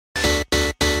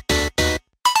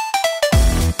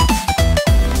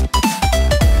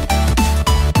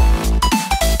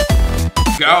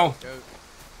go.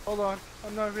 Hold on,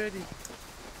 I'm not ready.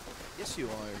 Yes, you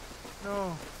are.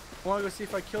 No. I want to go see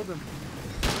if I killed him.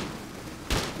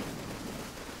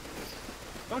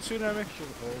 Don't shoot at me.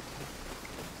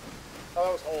 Oh,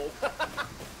 that was old.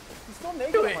 He's still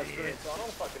naked on my screen, so I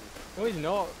don't fucking... No, he's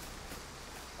not.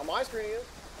 On my screen, he is.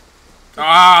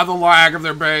 Ah, the lag of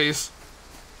their base.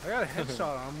 I got a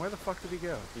headshot on him. Where the fuck did he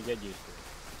go? You get used to it.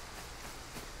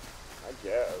 I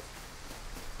guess.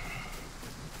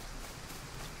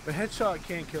 The headshot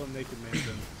can't kill him naked man.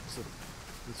 So,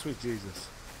 sweet Jesus.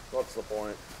 What's the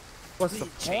point? What's the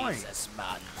point? Jesus,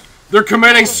 man. They're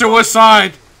committing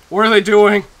suicide. What are they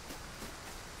doing?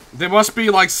 They must be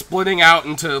like splitting out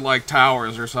into like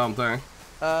towers or something.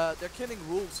 They're killing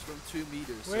wolves from 2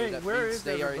 meters. Wait, so that where means is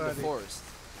they are in the everybody? forest.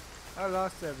 I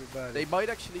lost everybody. They might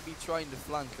actually be trying to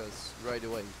flank us right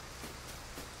away.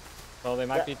 Well, they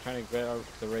might be trying to get out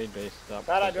the raid base stuff.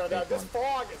 That I don't know. This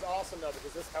fog is awesome though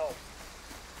because this helps.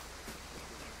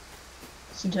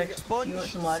 Syntax, do you want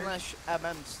some ladder?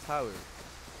 /MM's tower.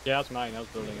 Yeah, that's mine. I was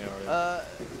building it already.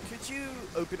 Could you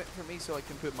open it for me so I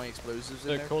can put my explosives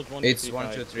in The there? code's 1, It's 2,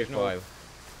 1, 2, 3, 5.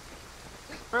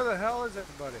 Where the hell is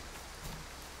everybody?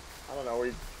 I don't know.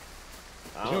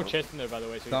 There's no chest in there, by the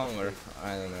way. So Somewhere.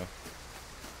 I don't know.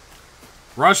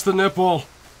 Rush the nipple.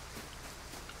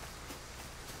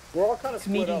 We're all kind of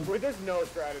split up. There's no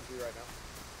strategy right now.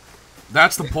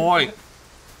 That's the point.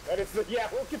 And it's the, yeah,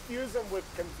 we'll confuse them with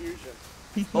confusion.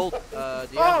 Hold, do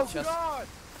you have a chest? God!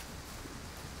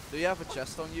 Do you have a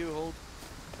chest on you, Hold?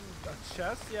 A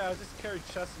chest? Yeah, I just carry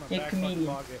chests in my Hey, back comedian.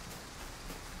 pocket.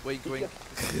 Wink, wink.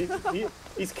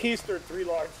 He's keistered 3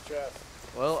 large chests.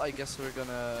 Well, I guess we're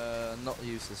gonna not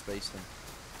use this base then.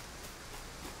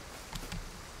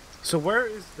 So where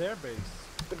is their base?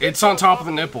 It's on top of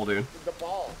the nipple, dude. The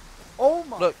ball. Oh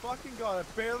my Look. fucking god,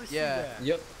 I barely see Yeah. that.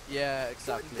 Yep. Yeah,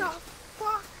 exactly. What the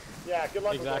fuck? Yeah, good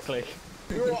luck Exactly. with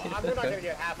this. We're not gonna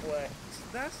get halfway.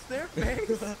 That's their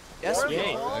base? Yes, Where we the Yeah.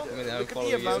 hell? I mean, I'll Look at follow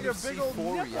the you. amount Your of big old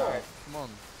C4 we nipple. are. Come on.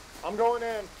 I'm going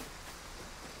in.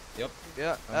 Yep.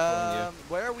 Yeah. following you.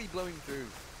 Where are we blowing through?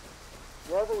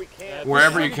 Wherever we can.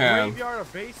 Wherever This you is can. Graveyard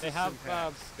of bases, They have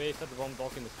Syntax. base at the one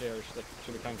blocking the stairs, so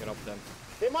we can't get up them.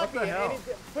 They might What be the in hell? any.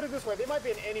 Put it this way, they might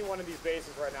be in any one of these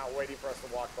bases right now, waiting for us to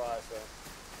walk by.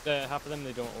 So. Half of them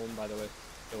they don't own, by the way.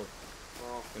 So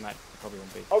Well. they probably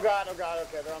won't be. Oh god.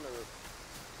 Okay, they're on the roof.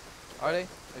 Are they?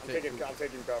 Okay. I'm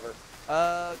taking cover.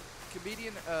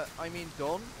 Comedian, I mean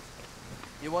Don,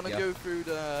 you want to Yeah. go through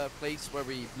the place where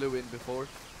we blew in before?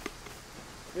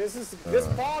 This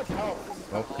fog helps.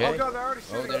 Okay. Oh god, they're already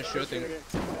Oh, shooting. they're shooting.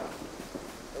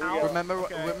 There we go.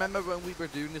 Remember when we were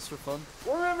doing this for fun?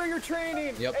 Remember your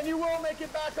training, Yep. and you will make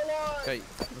it back alive. Okay,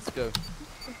 let's go.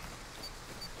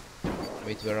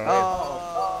 Wait, where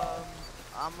are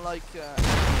I'm like,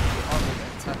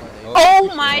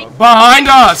 Oh my! Behind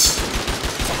us!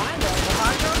 Behind us.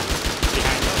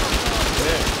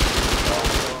 Oh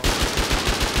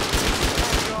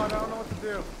god, I don't know what to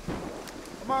do.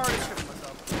 I'm already shitting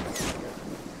myself.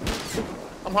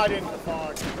 I'm hiding in the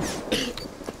fog.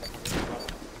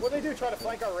 What they do? Try to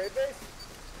flank our raid base?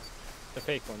 The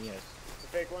fake one, yes. The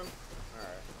fake one?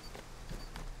 Alright.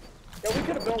 Yeah, we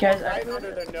could have built Guys, one right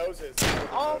under their noses.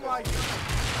 Oh my god!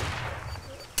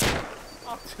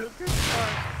 Oh, dude, good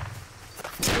start.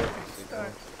 Good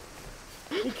start.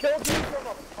 He killed me from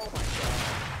a... Oh my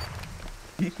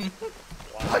god.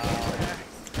 Wow.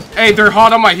 Hey, they're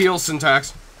hot on my heels,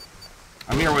 Syntax.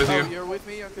 I'm here with you. You're with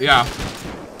me? Okay. Yeah.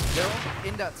 They're all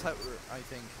in that tower, I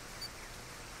think.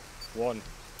 One.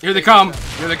 Here they come.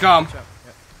 Here they come.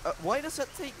 Why does that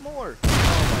take more? Oh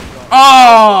my god.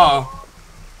 Oh!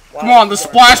 Come on, the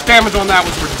splash damage on that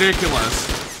was ridiculous.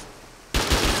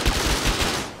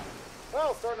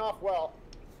 Well, starting off well.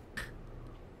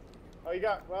 Oh, you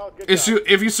got... Well, good If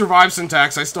job. you survive,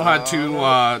 Syntax, I still had two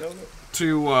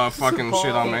fucking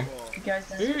shit on me.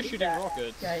 Guys, Who is shooting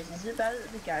rockets? Guys, is it bad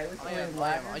that the guy with I am. the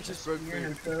ladder, I just broke spear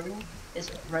and a bow is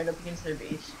right up against their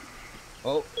base?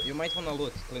 Oh, you might wanna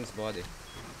loot Clint's body.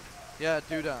 Yeah,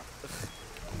 do that.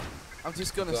 I'm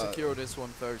just gonna secure this one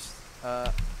first.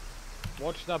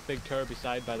 Watch that big turret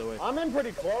beside, by the way. I'm in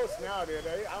pretty close now, dude.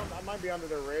 I might be under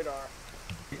their radar.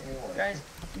 Guys,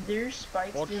 there's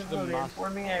spikes Watch being the loaded map. for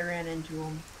me. I ran into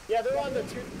them. Yeah, they're on the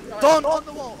two... Don, on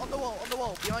the wall,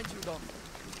 behind you, Don.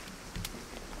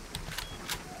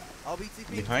 I'll be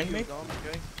TP Behind you, me? Don,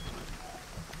 okay?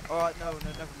 Alright, no,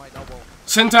 never mind, I won't.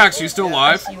 Syntax, you still I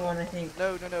alive? see one, I think.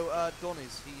 No, Don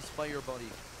is. He's by your body.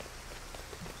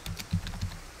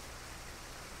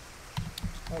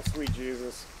 Oh, sweet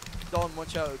Jesus. Don,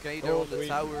 watch out, okay? They're on the sweet.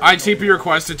 tower. I TP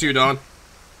requested to, Don.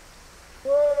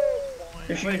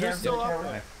 They're shooting Wait, down who's still the up tower.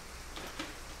 there?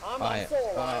 I'm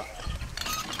full alive.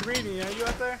 Comedian, are you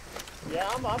out there? Yeah,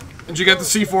 I'm up. Did you get the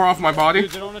C4 off my body?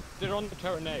 Dude, they're on the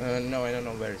turret next. No, I don't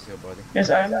know where is your body. Yes,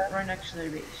 I'm right next to their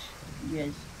base. Yes,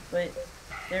 but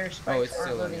their spikes it's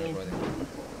aren't still on loading your into body.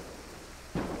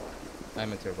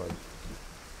 I'm at your body.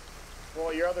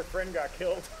 Well, your other friend got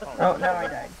killed. Oh, now I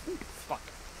died. Fuck.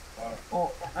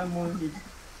 Oh, I'm wounded.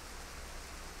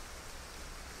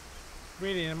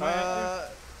 Comedian, am I?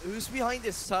 Who's behind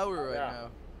this tower right Yeah. now?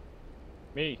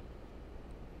 Me.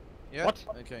 Yeah. What?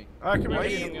 Okay. Alright, Why are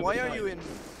comedian. you? Why are you in?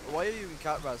 Why are you in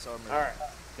cat ras armor? Alright.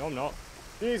 No, I'm not.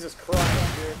 Jesus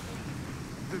Christ, dude.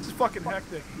 This is fucking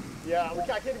hectic. Yeah, we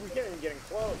can't even get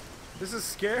close. This is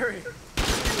scary.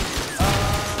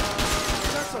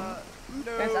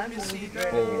 No, Guys, I'm Missy, wounded no.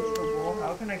 right against the wall.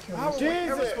 How can I kill How this? am I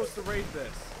ever Jesus. supposed to raid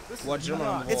this? This What is German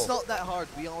nuts. wall? It's not that hard.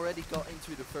 We already got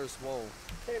into the first wall.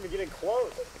 Can't even get in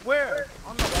close. Where?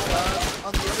 On the wall.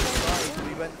 On the other side,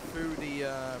 we went through the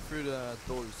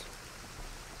doors.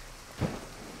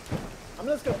 I'm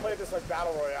just gonna play this like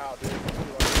battle royale, dude.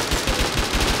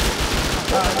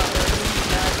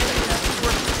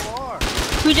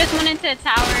 Who just went into a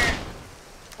tower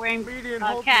wearing Comedian,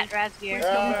 hold me. cat ras gear?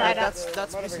 Inside up. That's Right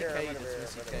over Missy here, K. right over That's here,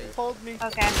 Missy right K. over here. Hold me.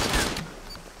 Okay.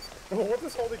 We'll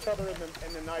just hold each other in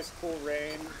the nice cool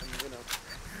rain, and, you know,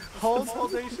 Hold,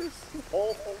 audacious.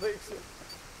 hold each. Where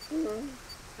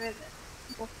is it?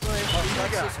 What Oh, floor?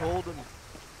 that's just hold him.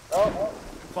 Oh,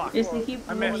 Fuck. Yes, they keep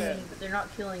I moving missed me, it. but they're not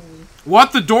killing me.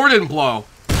 What? The door didn't blow.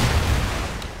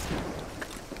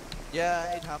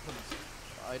 Yeah, it happens.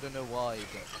 I don't know why,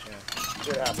 but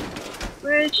yeah. it happened.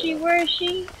 Where is she? Where is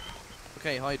she?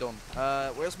 Okay, hold on.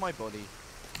 Where's my body?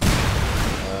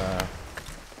 I'm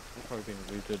probably being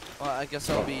looted. Well, I guess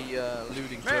I'll be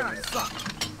looting Man, I Germans. suck.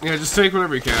 Yeah, just take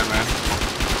whatever you can, man.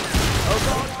 Oh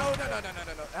god, no.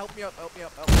 Help me up, help me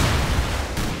up, help me up.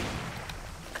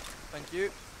 Thank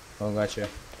you. Oh, gotcha.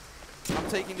 I'm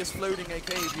taking this floating AK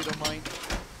if you don't mind.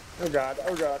 Oh god,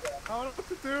 oh god. I don't know what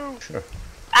to do. Sure.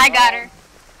 I got her.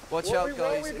 Watch What out, we're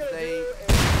guys, gonna if they... do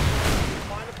is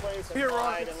find a place and Here, hide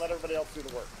rockets. and let everybody else do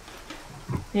the work.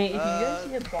 Hey, if you guys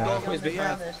see a Don, body on who's the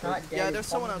behind? ground that's not dead, Yeah, it's there's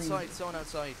someone probably-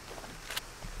 outside,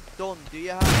 Don, do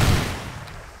you have...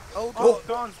 Oh, Oh,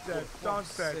 Don's dead.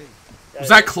 Don's dead. Yeah, Was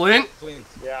that Clint? Clint.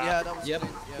 Yeah. that was Yep.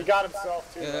 Clint, He yeah. got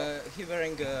himself too. though. He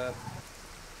wearing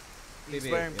He's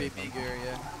BB, wearing yeah. BB gear,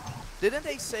 yeah. Didn't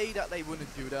they say that they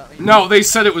wouldn't do that? No, they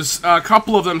said it was. A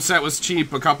couple of them said it was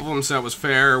cheap. A couple of them said it was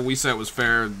fair. We said it was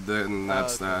fair. Then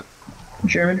that's okay. that.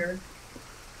 German.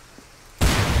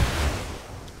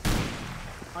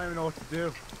 I don't even know what to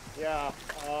do. Yeah.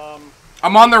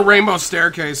 I'm on their rainbow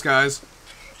staircase, guys.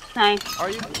 Nice. Are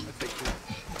you? Okay, cool.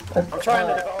 I'm trying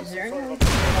to develop Is some there sort any of I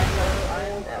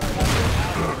am at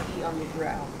 150 on the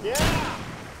ground. Yeah.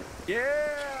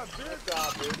 Yeah, Good bitch.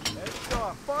 job, dude.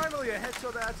 Headshot. Finally, a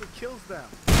headshot that actually kills them.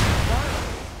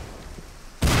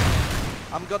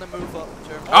 I'm gonna move up,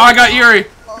 German. Oh, I got Yuri.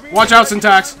 Watch out,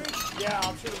 Syntax. Yeah,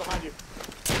 I'm shooting behind you.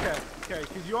 Okay,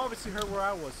 because you obviously heard where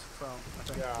I was from. I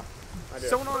think. Yeah, I did.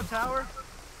 Someone on a tower?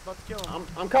 About to kill him.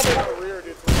 I'm covering the rear,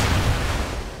 dude.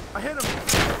 I hit him.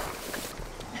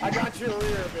 I got your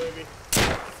rear, baby.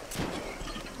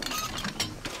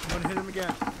 I'm gonna hit him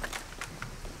again.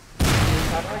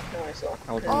 How do I kill myself?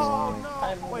 Oh, Because Oh no!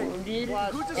 I'm Wait, wounded.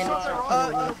 who just and shot it's the not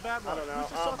rocket? killing me. Bad luck. I don't know. Who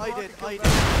just shot the I rocket did, kill I Bad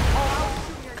did. Luck? Oh, I was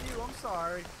shooting at you. I'm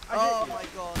sorry. I Oh hit you. my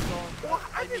god, Don. What?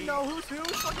 I didn't need- know who's who.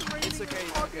 Fucking raining. It's okay,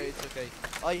 it's okay, it's okay.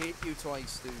 I hit you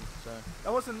twice, too, so...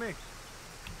 That wasn't me.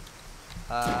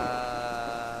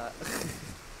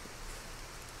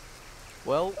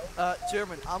 Well,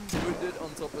 German, I'm wounded on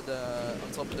top of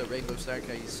the rainbow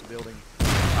staircase building.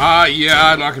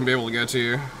 Yeah, I'm not gonna be able to get to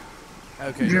you.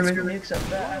 Okay, German, let's go. can you accept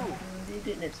that? I'm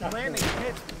wounded and it's not killing Landing me.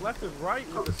 hits left and right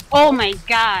with this. Oh my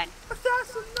god.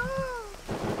 Assassin, no!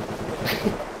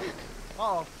 Uh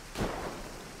oh.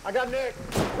 I got Nick.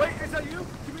 Wait, is that you?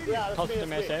 Comedian? Yeah, that's me. Custom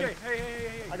That's me. SM. Okay,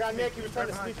 hey. I got Nick. He was trying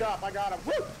to sneak up. I got him.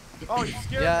 Woo! Oh, you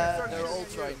scared me. I Yeah, started they're shooting all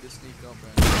at you. trying to sneak up,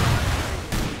 man.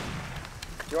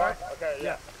 You are? Okay,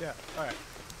 yeah. Yeah, alright.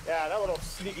 Yeah, that little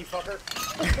sneaky fucker.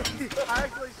 I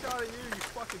actually shot at you, you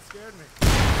fucking scared me.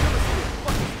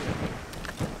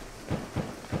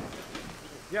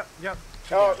 Yep.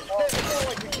 Oh, it's more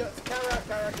like we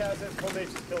counteract has it,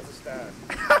 formation kills the stack.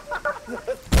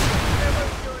 Everyone's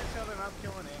killing each other and I'm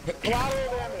killing him.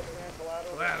 Collateral damage, man.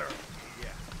 Collateral. Ladder.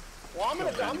 Well, I'm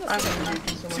gonna I'm wounded.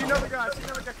 Can someone See help another me?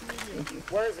 guy, comedian.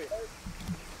 Where is he?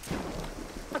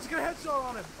 Let's get a headshot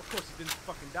on him. Of course he didn't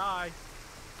fucking die.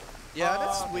 Yeah,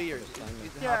 that's weird. It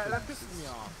Yeah, happens. that pisses me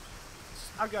off.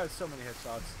 I've got so many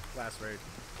headshots last raid.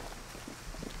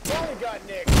 We only got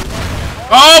Nick.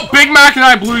 Oh, Big Mac and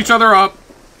I blew each other up.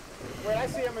 Wait, Wait, I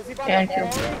see him. Is he by Yeah, the I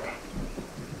quarry?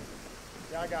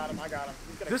 Yeah, I got him.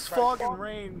 He's gonna This crash fog bomb. and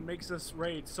rain makes this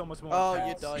raid so much more Oh, you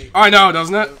intense. died. I know,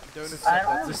 doesn't it? Don't I accept don't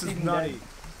that. know. This is Steven nutty. died.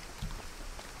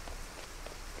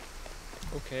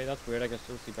 Okay, that's weird. I can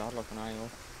still see bad luck on IO.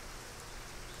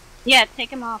 Yeah, take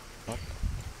him off.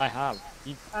 I have.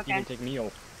 He Okay. even take me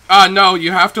off. No,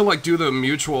 you have to, like, do the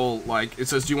mutual, like, it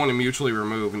says, do you want to mutually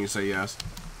remove? And you say yes.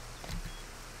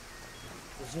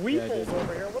 There's Weeples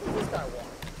over here. What does this guy want?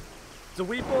 The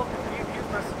Weeple, he's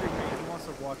messaging me. He wants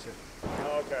to watch it.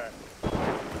 Okay.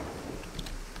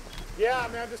 Yeah,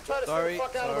 man, just try to stay the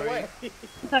fuck out of the way.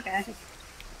 It's okay.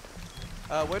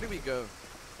 Where do we go?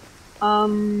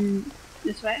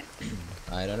 This way.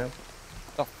 I don't know.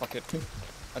 Oh, fuck it.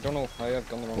 I don't know if I have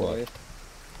gone the wrong What? way.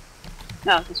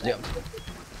 No, this way. Yeah.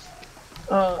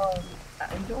 I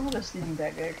don't have a sleeping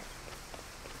bag there.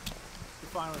 We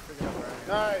finally figured out where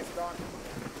I am. Nice, Don.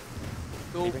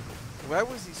 Cool. Where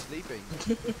was he sleeping?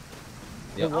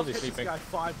 Yeah. Where was he I've hit sleeping? this guy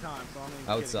 5 times, so I'm not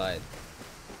even Outside.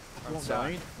 kidding.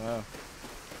 Outside? Wow.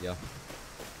 Yeah.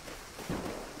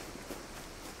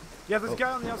 Yeah, there's a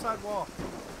guy on the outside wall.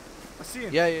 I see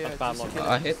him. Yeah, yeah, That's bad just luck. kill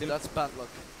I him. hit him. That's bad luck.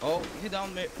 Oh, he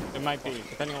down me. It might be,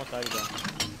 depending on what side he's on.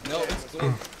 No, it's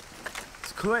cool.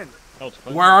 It's Clint. No, it's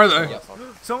close. Where are they? Yeah.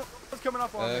 Someone's coming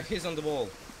up on me. He's on the wall.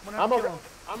 I'm gonna have to kill him.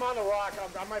 I'm on the rock.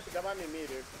 That might be me,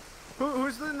 dude.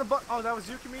 Who's in the butt? Oh, that was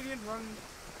you, comedian, running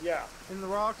Yeah. in the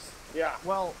rocks? Yeah.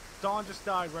 Well, Dawn just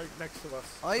died right next to us.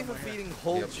 I have a somewhere here. feeling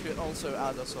Hold Yep. should also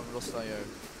add us on Rust.io.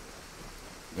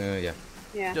 Yeah.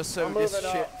 Yeah. Just so I'm this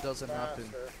moving shit up doesn't happen.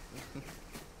 faster.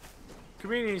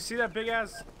 Comedian, you see that big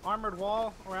ass armored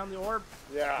wall around the orb?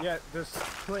 Yeah. Yeah, there's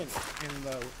Clint in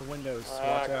the windows. So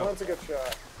watch out. Clint's a good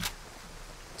shot.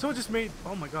 Someone just made.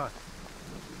 Oh my god.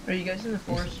 Are you guys in the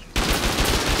forest?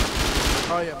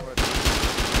 Oh yeah, I'm ready.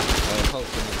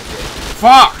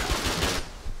 Fuck!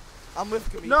 I'm with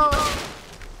comedian. No!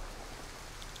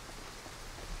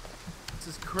 This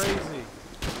is crazy.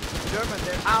 German,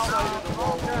 they're Ow, outside of the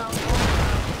wall. Fall down,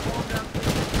 fall down.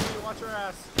 Comedian, watch your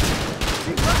ass.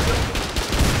 See,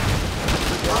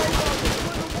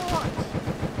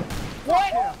 What?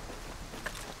 yeah.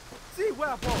 See,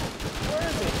 where, ball? Where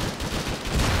is he?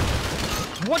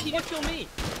 What? He didn't kill me!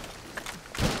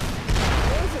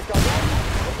 Where is this guy?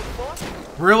 What the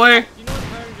fuck? Really? You know what the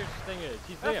Power Rangers thing is?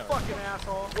 He's That there. fucking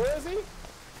asshole. Where is he?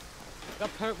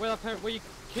 Where you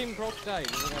King Brock died,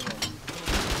 or whatever.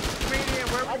 Comedian,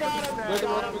 where I we got put him. this Where the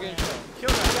guy? rock against him. Kill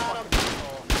that I got him. fucking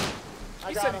asshole. I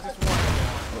He got said him. he just wanted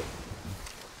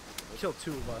to kill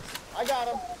 2 of us. I got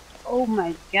him. Oh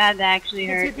my god, that actually You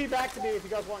hurt. can TP back to me if you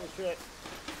guys want your shit.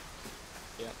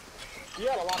 Yeah. You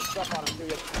had a lot of stuff on him too.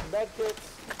 You had med kits.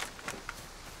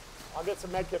 I'll get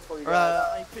some med kits for you guys.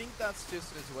 I think that's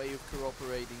just his way of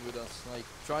cooperating with us, like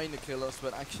trying to kill us,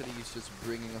 but actually he's just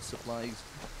bringing us supplies.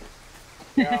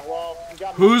 Yeah, well, you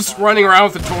got Who's my- running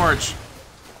around with the torch?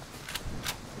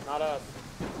 Not us.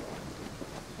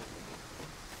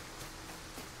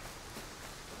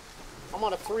 I'm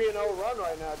on a 3-0 run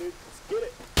right now, dude. Let's get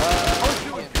it.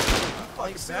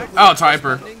 I'm still Oh,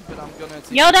 Typer. standing, but I'm gonna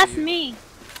take Yo, it to that's you. me.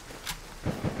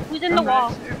 Who's in the I'm wall?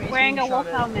 back, sir. Basically Wearing a wolf shot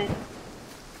at- helmet.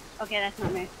 Okay, that's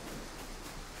not me.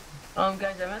 Guys,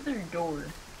 I'm at their door.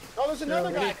 Oh, there's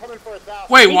another guy coming for 1,000.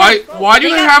 Wait, They why got- why do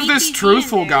they they got have this BTV in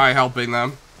truthful there. guy helping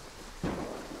them?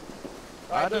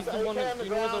 Alright, He's there's the one AK that- on the you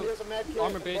know ground. the Here's a med kit,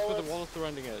 armor some base with the bullets. wall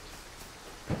surrounding it.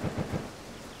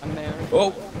 And there.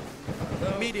 Oh.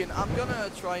 Median, I'm gonna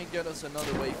try and get us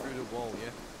another way through the wall, yeah?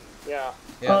 Yeah.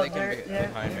 Yeah, they can their be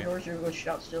behind their me. doors are good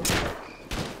shot still.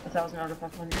 1,000 out of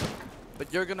 500.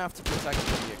 But you're gonna have to protect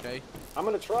me, okay? I'm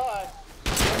gonna try.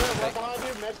 Right behind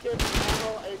you, med kit,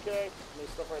 ammo, AK. There's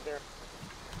stuff right there.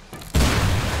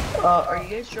 Are you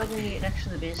guys struggling to get next to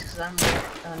the base? Because I'm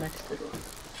right next to the door.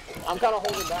 I'm kind of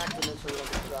holding back to make sure we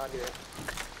don't get shot here.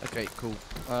 Okay, cool.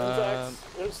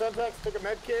 There's Semtex, take a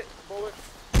med kit, bullet.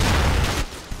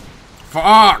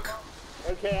 Fuck!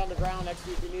 AK on the ground next to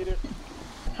you if you need it.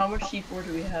 How much C4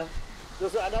 do we have?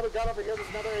 There's another gun over here, there's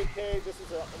another AK, this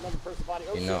is another person's body.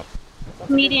 Oh, You know. shit.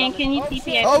 Comedian, can you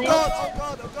TP Oh please? god, oh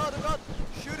god, oh god, oh god!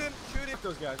 Shoot him, shoot him! Hit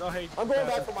those guys. Oh, hey. I'm going back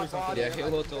bastard, for my please don't body. Yeah,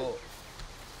 he'll auto.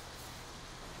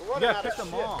 We're You running gotta out pick of them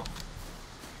shit. off.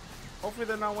 Hopefully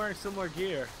they're not wearing similar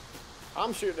gear.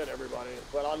 I'm shooting at everybody,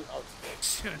 but I'll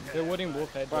They're wooden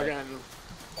wolf head. right? fucking.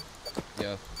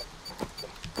 Yeah.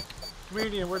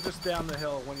 Comedian, we're just down the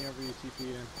hill whenever you TP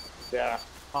in. Yeah.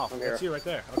 Oh, I'm that's here. you right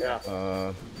there. Okay.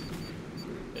 Yeah.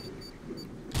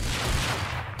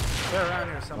 They're around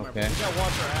here somewhere. Okay. But we gotta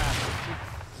watch our ass.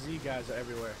 These Z guys are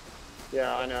everywhere.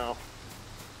 Yeah, I know.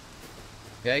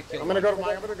 Yeah, I killed I'm gonna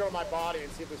one. go to my body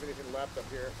and see if there's anything left up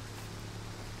here.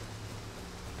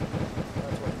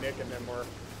 Nick and them were.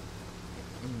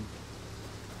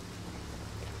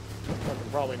 Fucking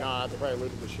probably not. They probably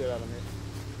looted the shit out of me.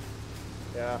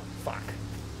 Yeah. Fuck.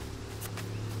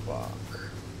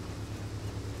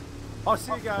 Oh,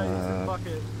 see you guys. It's in the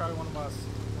bucket. Probably one of us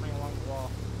running along the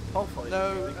wall. Hopefully.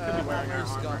 No, They could be wearing our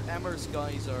armor. Emmer's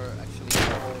guys are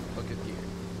actually all bucket gear.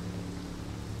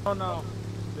 Oh no.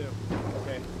 They do.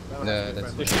 Okay. No,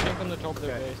 that's They're shooting from the top of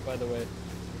their base, by the way.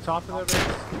 Top of their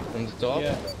base? from the top.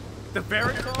 Yeah. The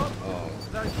very top? Oh.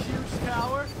 That huge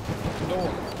tower? No,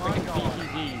 My freaking God.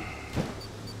 PTZ.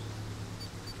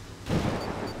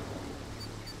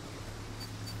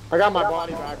 I got my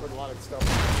body back with a lot of stuff.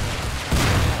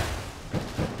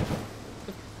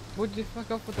 What did you fuck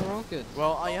up with the rockets?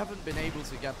 Well, I haven't been able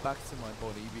to get back to my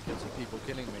body because of people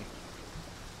killing me.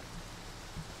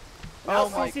 Now Oh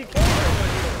my CCK over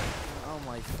here. Oh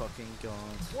my fucking god.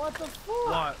 What the fuck?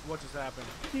 What? What just happened?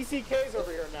 TCK's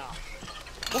over here now.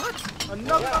 What?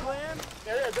 Another Yeah. clan?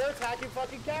 They're attacking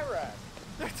fucking Cat-Rat.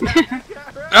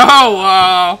 Oh,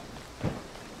 wow.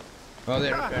 Oh,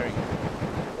 they're repairing.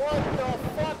 What the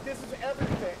fuck? This is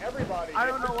everything. Everybody. I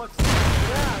don't know what's...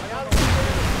 Yeah, now the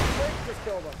just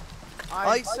killed them.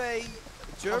 I say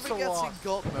German so gets in lost.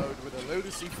 God mode with a load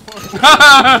of C4.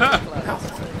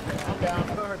 I'm down.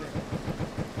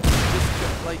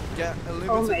 Just like get a Oh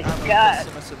limited my ammo God.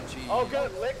 plus SMG. Oh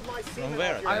good, lick my semen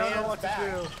where? off your I don't know man's what back. to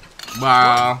do.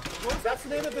 Wow. That's the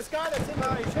name of this guy that's in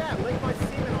my chat. Lick my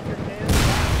semen off your man's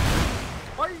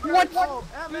back. Why are you guys... Oh,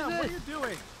 MM, what are you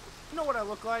doing? You know what I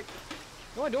look like?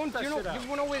 No, I don't. That You're shit not, out.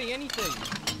 you're not wearing anything.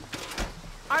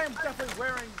 I am definitely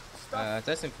wearing stuff.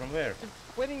 Testing from where?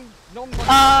 Wearing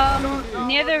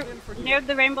Near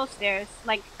the rainbow stairs,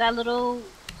 like that little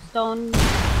stone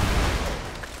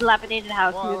dilapidated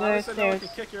house Well, near at the least I know I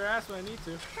stairs. can kick your ass when I need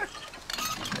to.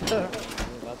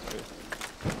 That's true.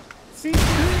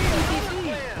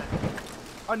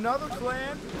 Another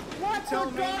clan? What?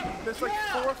 Tell me there's like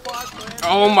 4 or 5 clans.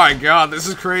 Oh my god, this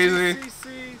is crazy.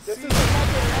 CC, This is the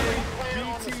fucking clan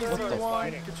on the server that's BTZ1,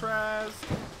 fighting. BBtraz,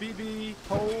 BB,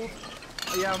 Hold.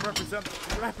 Yeah, I'm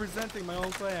representing my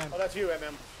own clan. Oh, that's you,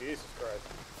 MM. Jesus Christ.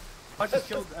 I just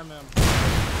killed MM.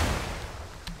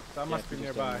 So I must be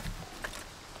nearby.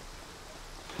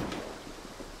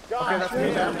 God,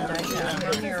 Okay,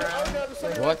 that's me.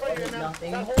 What?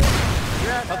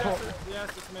 Yes,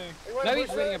 it's me. Now he's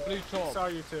wearing a blue top. Saw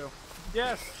you too.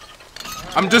 Yes.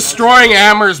 I'm destroying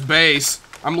Ammer's base.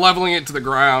 I'm leveling it to the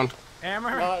ground.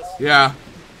 Hammer? Yeah.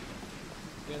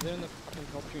 Yeah, they're in the fucking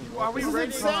top tree. Are we This is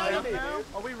raiding them insanity, now? dude.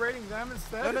 Are we raiding them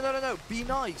instead? No. Be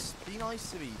nice. Be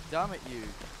nice to me. Damn it, you.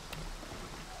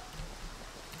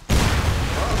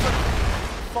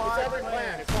 It's every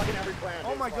clan. It's fucking every clan.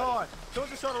 Oh dude. my It's god. Someone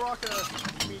just shot a rocket at us.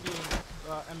 Medium,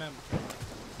 MM.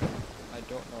 I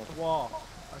don't know. The wall,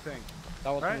 I think. That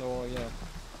was Right? from the wall, yeah.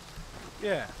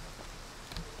 Yeah.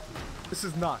 This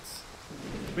is nuts.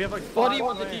 We have like 5 What do you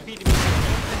want the clans. DP to be? What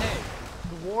the heck?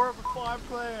 The war of the 5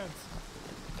 clans.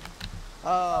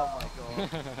 Oh my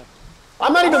god.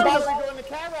 I'm not even bothering going to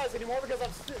Cat-Raz anymore because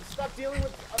I'm stuck dealing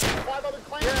with 5 other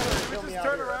clans. Yeah, that should kill we me just out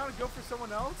turn here. around and go for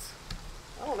someone else?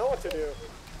 I don't know what to do.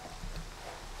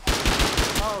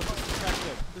 Oh, this is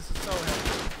effective. This is so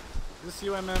heavy. Is this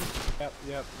you, MM?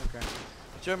 Yep, okay.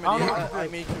 Germany, I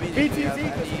mean, comedian. do you have BTZ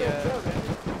just any,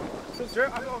 killed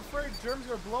German. I'm afraid Germ's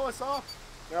gonna blow us off.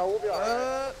 No, we'll be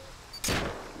alright.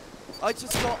 I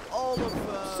just got all of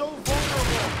So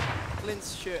vulnerable.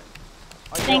 Clint's shit.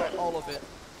 I Thank got all of it.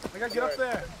 I gotta get up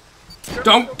there.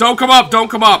 Don't come up, don't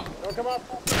come up. Don't come up.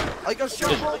 I got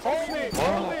shot. Hold me.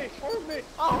 Hold me. Hold me.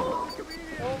 Oh, the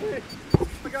comedian. Hold me.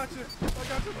 I got you,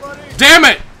 buddy. Damn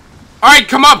it! Alright,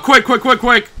 come up, quick. I'm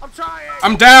trying.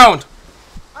 I'm down.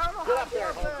 I don't know Get how up to there.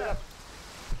 get Hold up it there. up.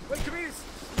 Wait, comedian.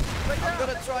 Lay I'm down.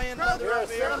 gonna try and No, lather you're up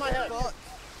sit here. on my head. Fuck.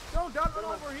 No, don't run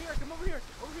over here. Come over here.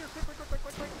 Over here.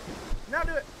 Quick. Now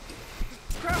do it.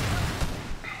 Just grab.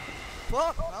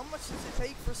 Fuck. How much does it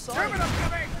take for German, sight? I'm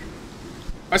coming.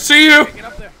 I see you. Get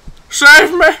up there.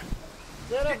 Save me.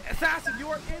 Get him. Assassin, you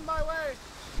are in my way.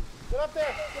 Get up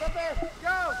there. Get up there. Go,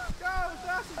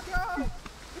 Assassin, go.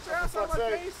 Get your ass out of my Fuck's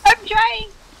sake. face. I'm trying.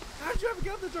 How did you ever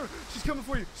get up the door? She's coming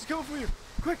for you.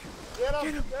 Quick. Get him.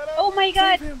 Get him. Get him. Oh my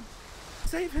god.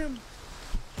 Save him.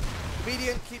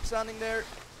 Comedian, keep standing there.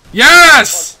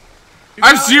 Yes. I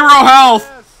have 0 health.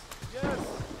 Yes.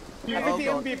 Do you Oh, think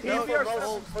God. the MVP No, for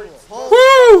hold, most hold.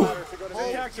 Woo. to go to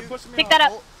Hold. Jax, you're pushing me Pick off. that up.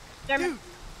 Hold. German. Dude.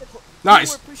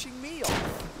 Nice. You were pushing me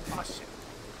off. Oh shit.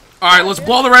 Alright, let's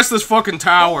blow the rest of this fucking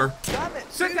tower. Damn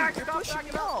it. Sit Dude, back, you're stop pushing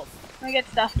backing me up. off. Let me get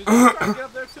stuff. Dude, I'm trying to get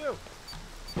up there too.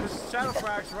 There's shadow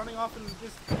frags running off in the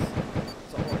distance.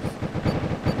 It's a horse.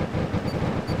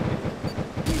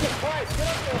 Jesus Christ, get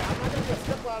up there. I'm not going to get a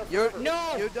step ladder on it You're forever.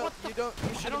 no. You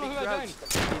shouldn't be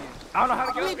crouched. I don't know how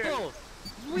to get up here.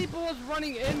 Weeple was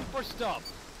running in for stuff.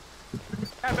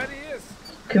 I bet he is.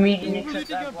 Comedian Weeple except looting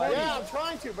your that body. way. Yeah, I'm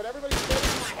trying to, but everybody's getting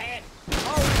in my head.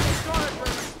 Oh, he's got it,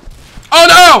 Brennan. Oh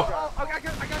no! Oh, I got you.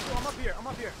 I'm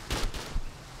up here.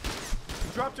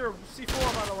 You dropped your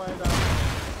C4, by the way,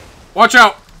 though. Watch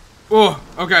out! Oh,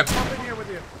 okay. I'm up in here with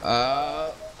you.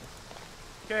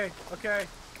 Okay.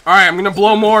 Alright, I'm gonna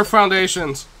blow more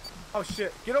foundations. Oh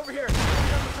shit. Get over here. Get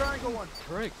on the triangle one.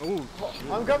 Frick. Ooh.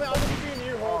 I'm coming. I'm being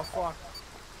you. Oh fuck.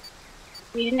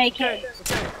 Need an AK. Okay.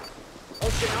 Oh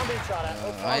shit, now I'm being shot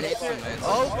at. I need some meds.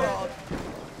 Oh god.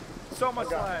 So much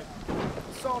lag.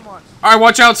 So much. Alright,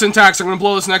 watch out, Syntax. I'm gonna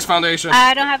blow this next foundation.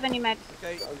 I don't have any meds.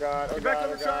 Okay. Oh god. Oh Get back god. on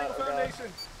the Oh god. triangle Oh god.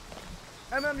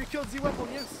 foundation. You killed Z-Weapon.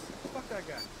 Yes. Fuck that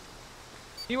guy.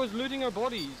 He was looting our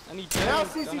bodies, and he Now dared.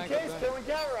 CCK's killing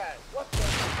Cat-Rat. What the?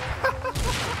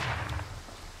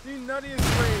 The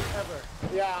nuttiest raid ever.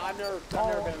 Yeah, I've never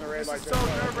been in a raid like This this. is so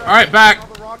nerve-wracking. Alright, back. All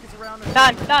the rockets around us.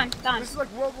 Done. This is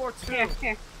like World War II.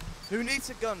 Here. Who needs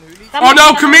a gun? Who needs? Oh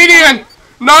no, comedian!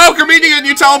 No, comedian,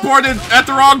 you teleported at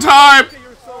the wrong time! Okay,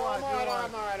 you're so alive.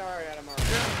 I'm alright.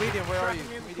 Medium, where are you?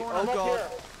 Tracking in the Medium. corner. Oh I'm up god. here.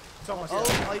 So much.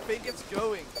 Oh, I think it's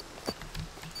going.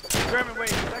 German, wait.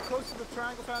 Is that close to the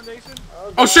triangle foundation?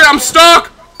 Oh shit, I'm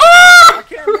stuck! I Ah!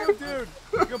 can't move, dude.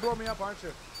 You're gonna blow me up, aren't you?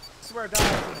 I swear to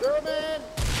die. German!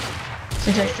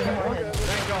 Syntax, jump ahead.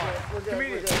 Thank God. We're good.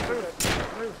 Comedian,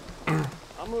 move.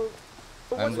 I'll move.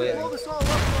 But I'm once we waiting. blow this all up, we'll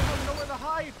have nowhere to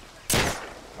hide.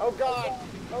 Oh god.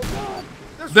 Oh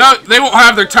god. They won't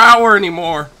have their tower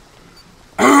anymore.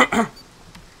 Medium.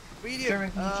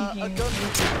 German, can you A TP gun. me?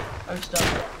 I'm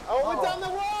stuck. Oh, it's on the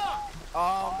rock!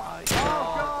 Oh my Oh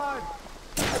god.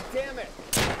 God. Damn it.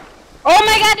 Oh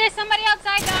my god, there's somebody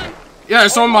outside, Don. Yeah,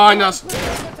 there's someone behind us.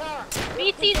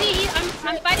 BTZ,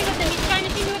 I'm fighting with him. He's trying to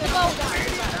shoot me with the bow.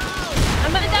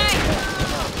 I'm gonna die.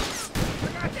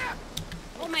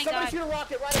 Oh my Somebody god. shoot a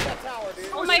rocket right at that tower,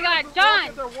 dude. Oh my god, John.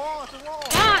 At their wall.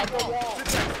 John. The wall.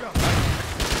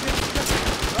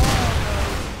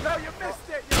 No, you missed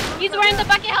it. He's wearing the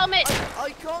bucket helmet.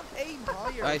 I can't aim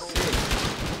higher. I see.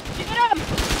 Shoot him.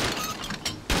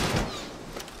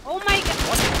 Oh my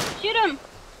god. Shoot him.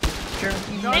 German,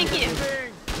 can you Thank you.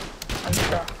 I'm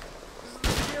stuck.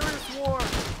 Serious war.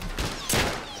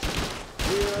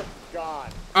 Dear God.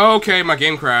 Okay, my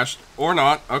game crashed. Or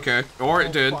not. Okay. Or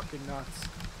it did. Fucking nuts.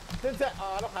 I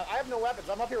have no weapons.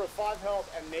 I'm up here with 5 health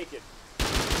and naked.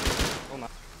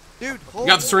 Dude, You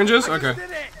got the syringes? I Okay. just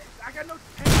did it. I got no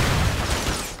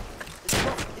It's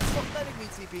not letting me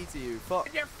TP to you. Fuck.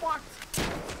 You're fucked.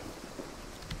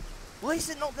 Why is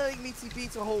it not letting me TP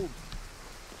to hold?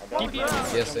 TP.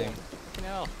 Yes, same.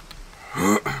 No.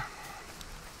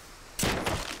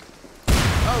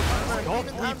 Oh, God,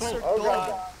 even Weeple. answer Oh, dog.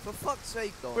 God. For fuck's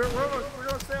sake, dog. We're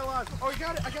gonna stay alive. Oh, I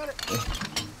got it.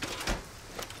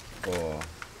 Oh.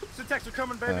 Syntax, we're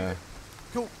coming, baby.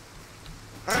 Cool.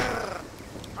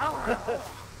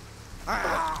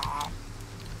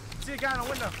 See a guy in a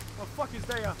window. Oh, fuck is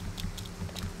there?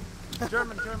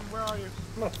 German, where are you?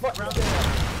 I'm gonna fuck Around you.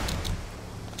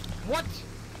 What?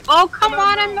 Oh, come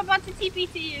on. I'm about to TP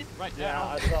to you. Right Yeah, now.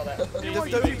 I saw that. You Just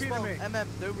want don't you TP to respawn. me.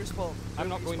 Don't respawn. I'm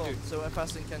Don't not going respawn, to. So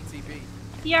Assassin can TP.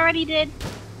 He already did.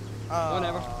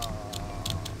 Whatever.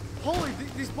 Holy,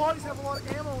 these bodies have a lot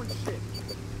of ammo and shit.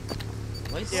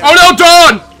 Yeah. Oh no,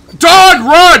 Dawn! Dawn,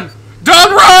 run!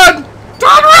 Dawn, run!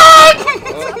 Dawn, run!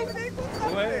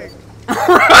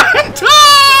 Run, Dawn!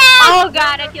 Oh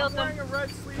god, I killed I'm him. wearing a red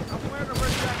sleeve. I'm wearing a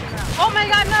red jacket now. Oh my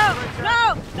god, no!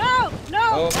 No!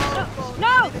 Oh.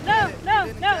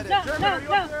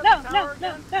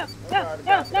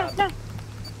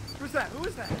 Who's that? Who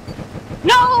is that?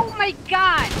 No! Oh my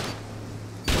god!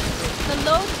 The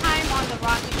load time on the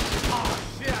rocket. Oh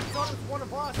shit, I thought it was one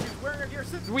of us. He was wearing a gear.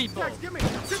 Weeple. Syntax, give me!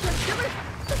 Syntax, give me!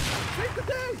 Save the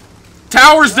day!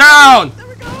 Tower's down! There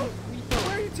we go!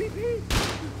 Where are you, TP?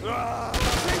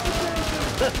 Save the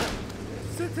day!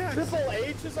 Syntax! Triple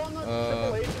H is on the.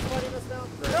 Triple H is fighting us now.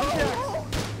 No!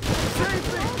 Save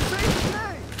me! Save the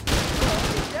day!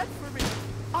 You're dead for me!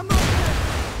 I'm not dead!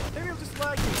 Maybe I'm just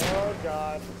lagging. Oh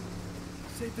god.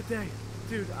 Save the day.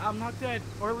 Dude, I'm not dead.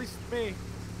 Or at least me.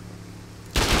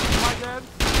 Am I dead?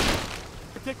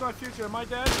 Predict my future. Am I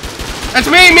dead? It's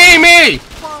me!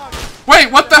 Fuck!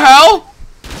 Wait, what the hell?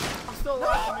 I'm still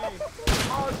alive, me.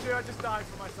 Oh shit, I just died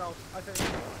for myself, I think.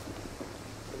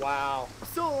 Wow. I'm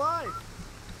still alive!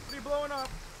 What are you blowing up?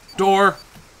 Door.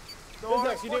 Door?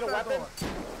 Syntax, you need a Fuck that weapon? door.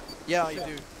 Yeah, you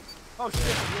do. Oh shit,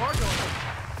 you are going up.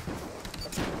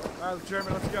 Alright,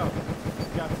 German, let's go.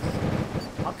 You got this.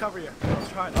 I'll cover you. I'll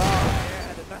try Oh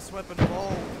yeah, the best weapon of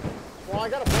all. Well, I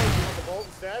got a bolt. You want the bolt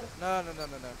instead? No.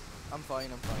 I'm fine.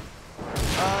 The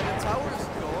tower's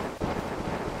gone.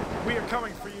 We are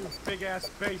coming for you, big ass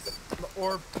base. The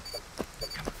orb.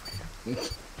 You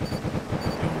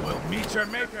will meet your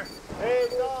maker. Hey,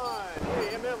 Don.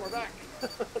 Hey, MM, we're back.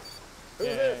 Who's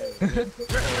this?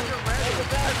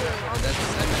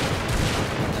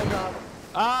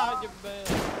 Ah, you bad.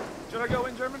 Should I go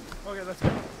in, German? Okay, let's go.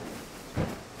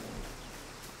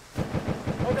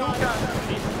 Oh, God.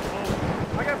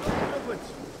 I got privilege.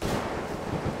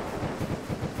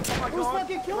 Oh my Who's God.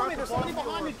 fucking killing me? There's somebody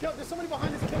behind me. There's somebody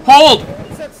behind us killing me. Hold!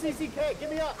 It said CCK. Give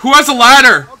me up. Who has a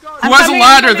ladder? Who has a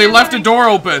ladder? They left a door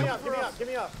open. Give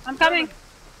me up. I'm coming.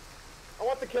 I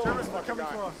want the kill on this fucking Coming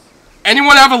guy. for us.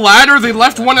 Anyone have a ladder? They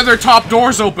left one of their top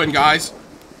doors open, guys.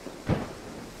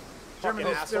 German,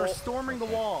 they're storming the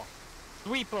wall.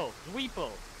 Sweeple. He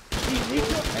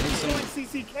joined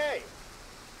CCK.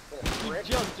 You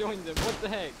just joined them. What the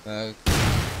heck?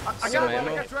 I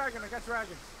got dragon.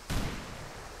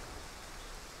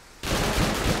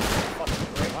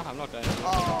 Oh, I'm not dead.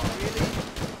 Oh, really?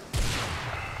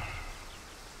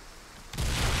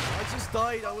 I just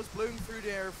died. I was blown through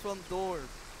their front door.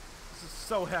 This is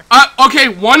so hectic. Okay,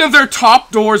 one of their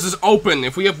top doors is open.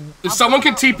 If someone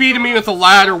can TP to me with a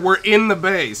ladder, we're in the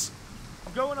base.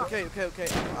 I'm going up. Okay.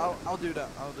 I'll do that.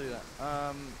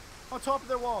 On top of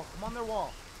their wall. I'm on their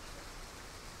wall.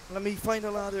 Let me find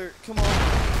a ladder. Come on.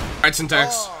 Alright,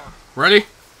 Syntax. Ready?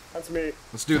 That's me.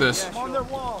 Let's do this. Yeah, I'm on their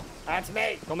wall. That's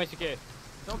me. Come here,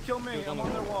 Don't kill me. I'm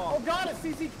on their wall. Oh, God, it's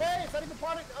CCK. It's not even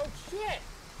part of... Oh, shit.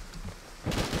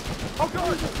 Oh,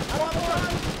 God.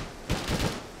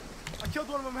 I killed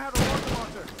one of them. Had a rocket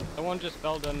launcher. Someone just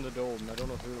fell down the dome. I don't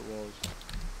know who it was.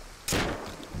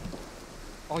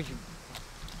 Oh, you.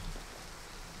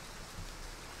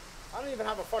 I don't even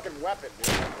have a fucking weapon, dude.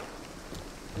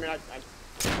 I mean, I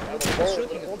have a bolt,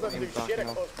 but it won't do shit at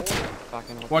close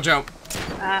quarters. Watch out.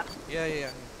 Yeah.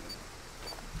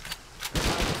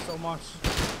 So much.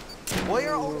 Why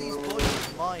are all these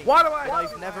bullets mine? Why do I?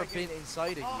 I've never been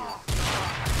inside of here.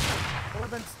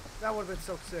 That would have been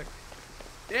so sick.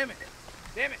 Damn it.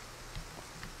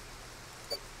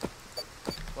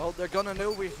 Well, they're gonna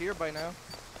know we're here by now.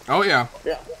 Oh, yeah.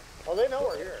 Yeah. Oh, they know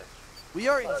we're here. We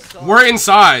are inside. We're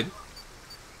inside.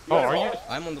 Oh, are you?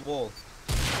 I'm on the wall.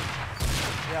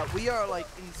 Yeah, we are like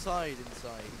inside.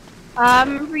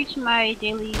 Reach my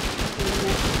daily.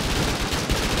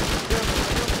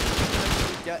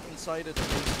 Get inside of the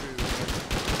base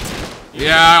through.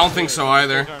 Yeah, I don't think so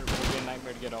either. It would be a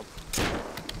nightmare to get up.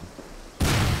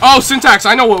 Oh, Syntax,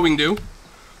 I know what we can do.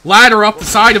 Ladder up the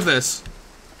side of this.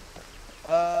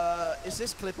 Is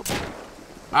this clippable?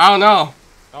 I don't know.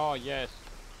 Oh, yes.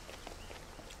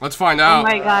 Let's find Oh out.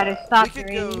 my God! It We stopped could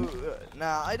raining. go.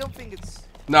 Nah, I don't think it's.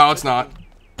 No, it's not.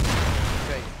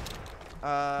 Okay.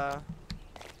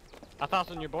 I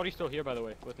thought your body's still here, by the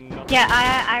way. With nothing. Yeah,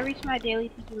 I reached my daily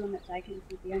TP limit, so I can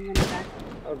TP. I'm running back.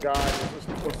 Oh, God.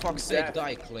 For fuck's sake,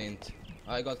 die, Clint.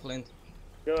 I got Clint.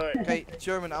 Good. Okay,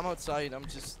 German, I'm outside. I'm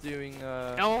just doing.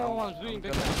 I'm doing I'm big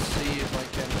gonna things. see if I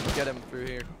can get him through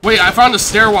here. Wait, I found a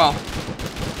stairwell.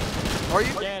 Are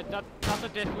you? Yeah, that's a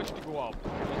death wish to go up.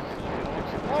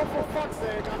 Oh, for fuck's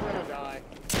sake, I'm gonna die.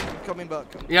 I'm coming back.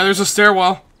 Yeah, there's a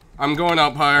stairwell. I'm going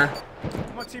up higher.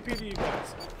 I'm on TP to you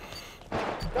guys.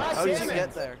 God How did damn you it.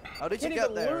 get there? How did you Can't get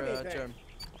even there, loot anything. Germ?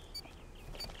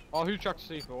 Oh, who chucked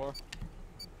C4?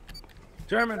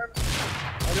 German. Okay,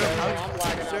 well, I'm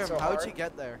lagging out Germ, so how'd hard. you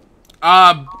get there?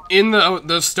 In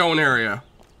the stone area.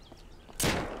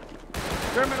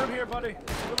 German, I'm here, buddy.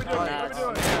 What are we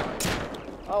doing?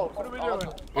 Oh, What are we awesome.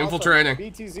 doing? Infiltrating. Awesome.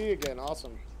 BTZ again,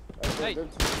 awesome. Hey, Those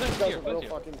Clint's are here, real Clint's here.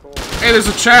 fucking cool. Hey, there's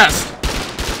a chest.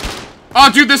 Oh,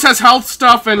 dude, this has health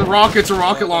stuff and rockets and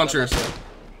rocket launchers.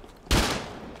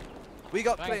 We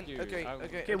got Thank Clint. you. Okay.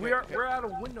 Okay, we're out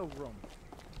of window room.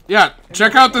 Yeah,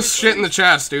 check out this shit in the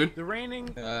chest, dude. The raining.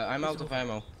 I'm out of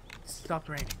ammo. Stop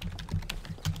raining.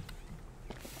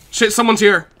 Shit, someone's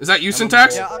here. Is that you,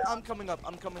 Syntax? Yeah, I'm coming up.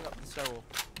 I'm coming up the stairwell.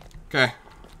 Okay.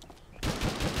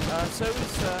 So is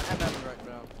MM right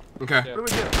now. Okay. What do we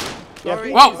do?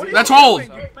 Sorry. Whoa, that's hold.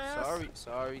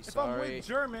 Sorry. If I'm with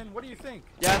German, what do you think?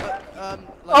 Yeah, but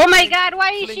like, Oh my Clint- God! Why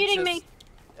are you Clint shooting me?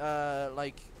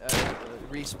 just,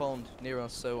 respawned near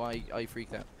us, so I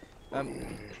freaked out.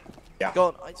 Go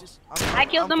on, I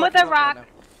killed I'm them with a fucking up right rock.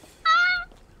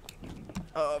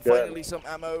 now. Finally some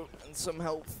ammo and some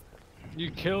health.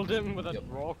 You killed him with a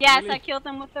rock? Yes, really? I killed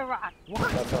them with the rock.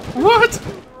 What?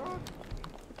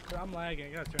 I'm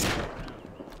lagging. I gotta turn it around.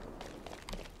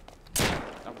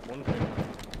 That one thing.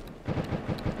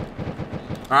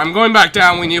 I'm going back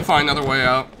down. We need to find another way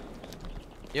out.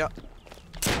 Yeah.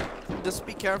 Just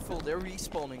be careful, they're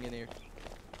respawning in here.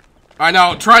 I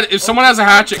know. Try to, if someone has a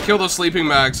hatchet, kill those sleeping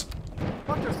bags.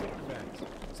 Fuck those sleeping bags.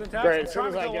 Syntax, Great, I'm as soon trying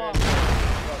as to I go get off. in,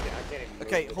 fuck it, I can't even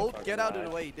Okay, move. Hulk, get out of the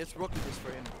way. This rocket is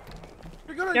for him.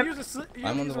 You're gonna Yep. use a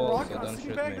I'm on the wall, rocket so on a don't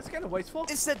sleeping shoot bag? me. That's kind of wasteful.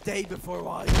 It's the day before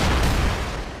why.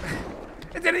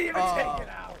 It didn't even Oh. take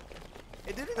it out.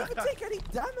 It didn't even take any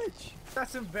damage.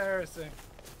 That's embarrassing.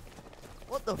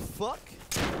 What the fuck?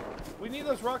 We need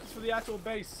those rockets for the actual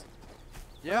base.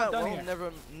 Yeah, not done well,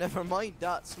 here. never mind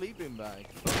that sleeping bag.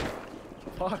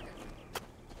 Fuck.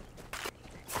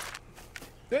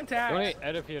 Syntax. Only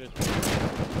out of here is.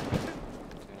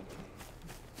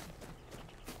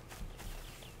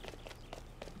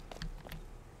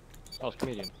 Oh, it's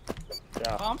comedian.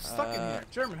 Oh, I'm stuck in here.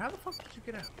 German, how the fuck did you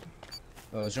get out?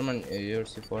 Oh, German, you're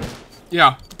C4?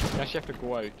 Yeah. You actually have to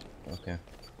go out. Okay.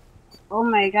 Oh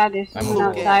my god, there's I'm someone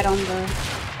okay. outside on the...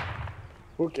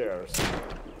 Who cares?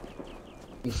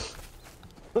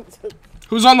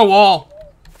 Who's on the wall?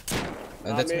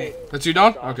 That's me. That's you,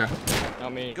 Don? Okay.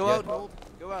 Not me. Go Yeah. out, Hulk.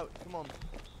 Go out. Come on.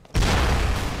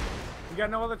 We got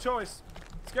no other choice.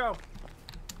 Let's go.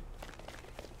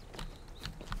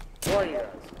 Who are you guys?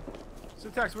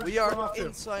 Syntax, where's We you are off to?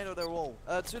 inside of their wall.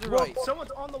 To the Well, right.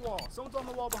 someone's on the wall. Someone's on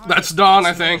the wall behind That's us. Don,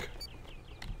 I think.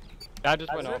 I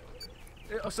just went That's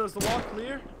off. it? Oh, so is the wall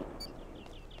clear?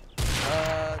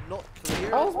 Not clear.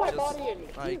 How's my just, body in here?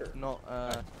 like, not,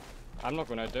 I'm not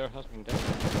going out there. Has been dead.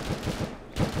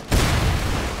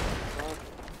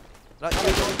 That you,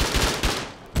 Don?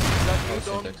 Is that Oh, you,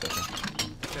 Don? Syntax, okay.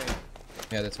 Okay.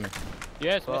 Yeah, that's me.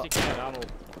 Yes, Well. Missy can ammo.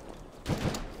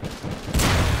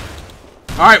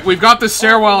 Alright, we've got the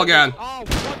stairwell again. Oh,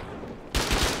 what?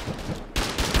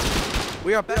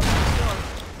 We are back.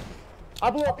 I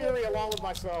blew up Erie along with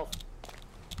myself.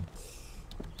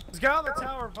 There's a guy on the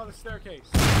tower by the staircase.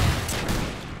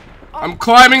 I'm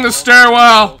climbing the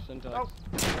stairwell. Oh,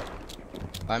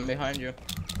 I'm behind you.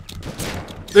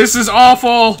 This is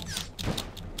awful.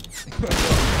 Coming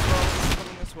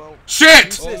as well.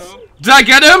 Shit! Who's this? Did I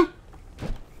get him?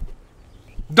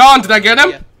 Don, did I get him?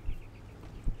 Yeah.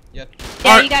 Yeah. Yeah,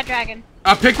 Alright. you got dragon.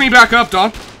 Pick me back up,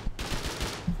 Don.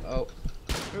 Oh.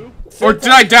 Or did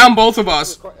I down both of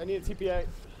us? I need a TPA.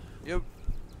 Yep.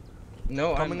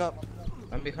 No, Coming up.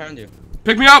 I'm behind you.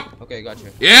 Pick me up. Okay, got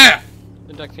you. Yeah.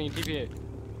 Syntax, can you TPA?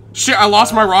 Shit, I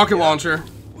lost my rocket launcher.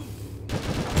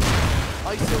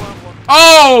 I still have one.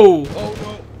 Oh! Oh no.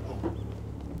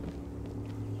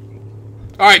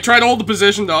 Alright, try to hold the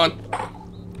position, Don.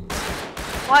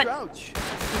 What? Crouch.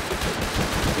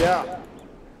 Yeah.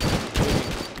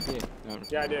 TPA. No.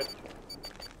 Yeah, I did.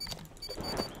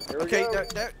 Here we Okay, go.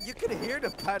 there, you can hear the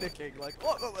panicking. Like,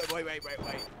 oh, wait.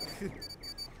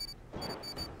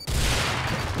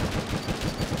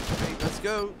 Okay, let's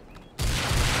go.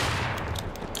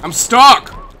 I'm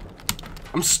stuck.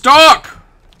 I'm stuck.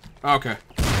 Okay.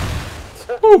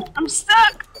 Woo. I'm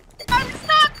stuck! I'm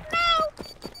stuck! No!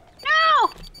 No!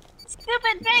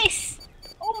 Stupid base!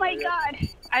 Oh my god.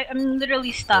 I'm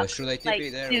literally stuck. Should I TP Like,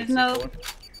 there there's with no... C4?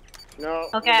 No.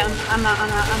 Okay, I'm not.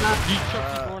 You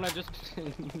chucked the door and I just...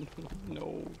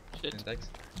 no. Shit. Syntax?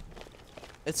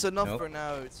 It's enough Nope. for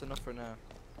now. It's enough for now.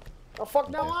 Oh fuck!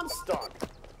 Now I'm stuck.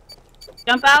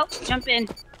 Jump out, jump in.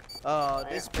 This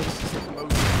base is the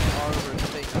most armored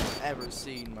thing I've ever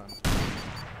seen, man.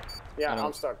 Yeah, I don't-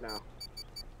 I'm stuck now.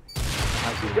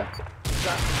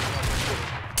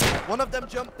 One of them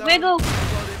jumped down. Wiggle.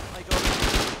 I got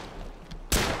him.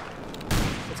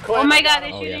 It's Oh Clint. my god,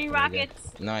 they're Oh, yeah, shooting very good. rockets.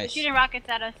 They're Nice. shooting rockets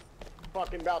at us.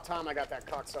 Fucking about time I got that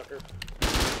cocksucker.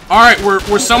 Alright,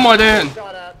 we're somewhat in.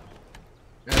 Shot at.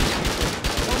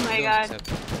 Oh my god.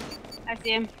 I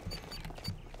see him.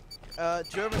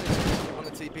 German is on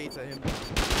a TP to him.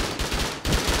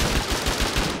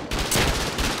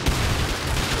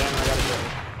 Damn, I gotta go.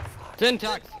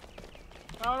 Syntax!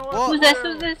 I don't know What? Who's this?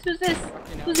 Who's this? Who's this?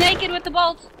 Who's naked with the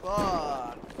bolts?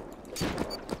 Fuck.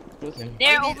 Shoot him.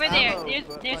 They're I need over there. ammo,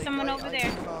 but, There's like, someone I over there.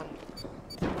 can't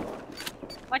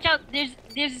Watch out. There's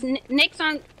Nick's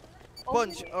on. Oh,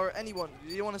 punch or anyone.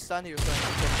 Do you want to stand here? So I can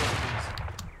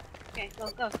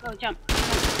jump up, okay, go, jump. please?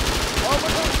 Oh my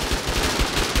god!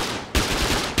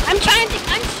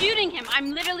 I'm shooting him.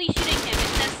 I'm literally shooting him. It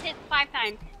says hit 5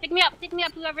 times. Pick me up,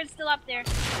 whoever's still up there.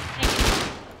 Thank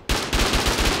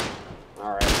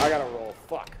Alright, I gotta roll.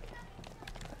 Fuck.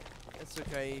 It's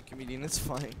okay, comedian. It's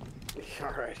fine.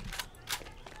 Alright.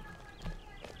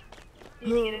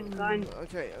 you. Need to get his gun.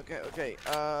 Okay.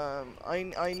 I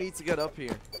need to get up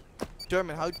here.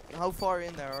 German, how far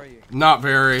in there are you? Not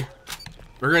very.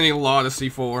 We're gonna need a lot of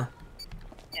C4.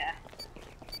 Yeah.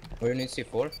 Oh, you need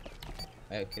C4?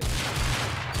 Okay.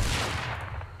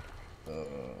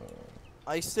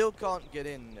 I still can't get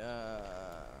in.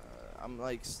 I'm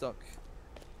like stuck.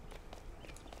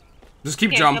 Just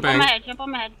keep Here, jumping. Jump on my head. Jump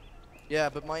on my head. Yeah,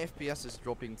 but my FPS is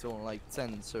dropping to like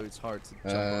 10, so it's hard to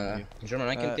jump on you. German,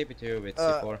 I can tip it to you with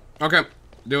C4. Okay,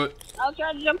 do it. I'll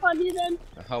try to jump on you then.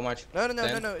 How much? No,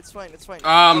 10? it's fine, it's fine.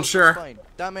 Sure. It's fine.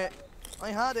 Damn it. I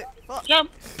had it. Fuck. Jump.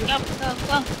 Jump. Go.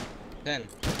 Go. 10.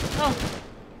 Go.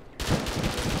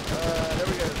 There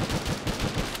we go.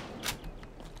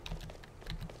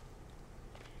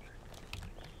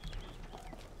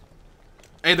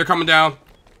 Hey, they're coming down.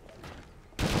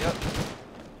 Yep.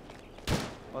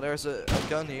 Well, there's a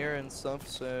gun here and stuff,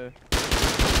 so...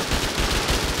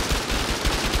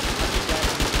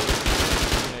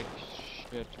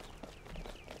 Shit.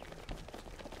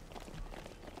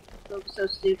 So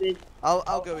stupid.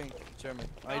 I'll go in, German.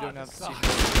 I don't have to see.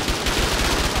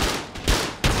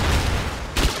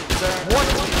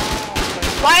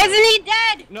 Why isn't he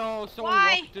dead? No, someone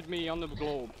Why? rocked me on the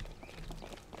globe.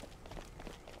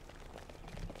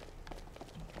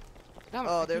 Damn it,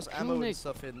 Oh, I there's can ammo kill and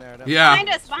stuff in there. Yeah. Behind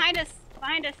us. Behind us.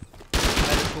 Behind us.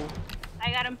 Medical.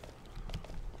 I got him.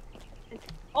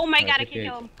 Oh my god, I can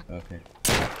kill him. Okay.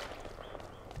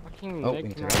 Fucking Oh, Nick,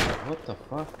 interrupt. man. What the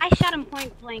fuck? I shot him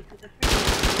point blank with a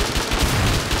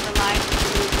freaking alive.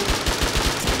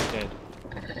 Dead.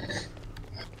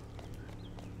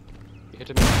 You hit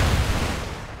him.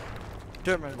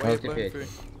 German, where are you Okay. going through?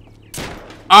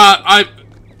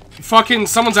 Fucking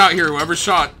someone's out here. Whoever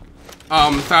shot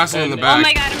Fasten in the Oh back.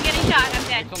 my god, I'm getting shot. I'm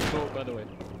dead. It's on the boat, by the way.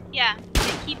 Yeah,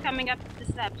 they keep coming up the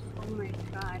steps. Oh my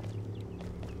god.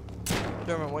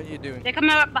 German, what are you doing? They're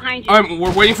coming up behind you.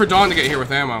 We're waiting for Dawn to get here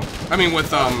with ammo. I mean, with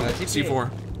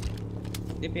C4.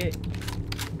 TP.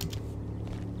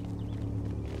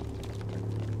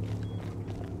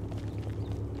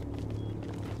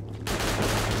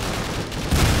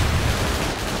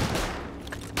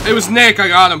 It was Nick. I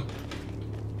got him.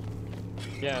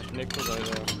 Yeah, Nick was over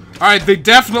there. All right, they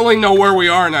definitely know where we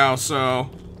are now. So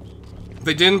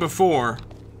they didn't before.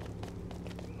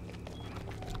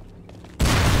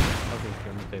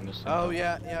 Oh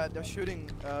yeah, they're shooting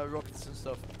rockets and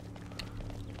stuff.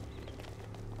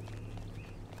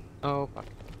 Oh, fuck.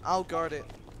 I'll guard it.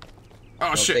 Oh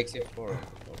I'll shit. take C4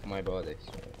 of my body.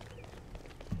 So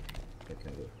I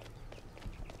can do.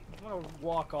 I'm gonna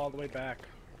walk all the way back.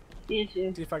 Yes,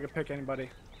 yes. See if I can pick anybody.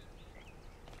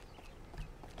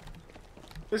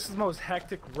 This is the most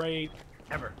hectic raid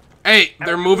ever. Hey,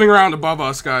 they're moving around above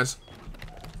us, guys.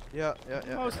 Yeah.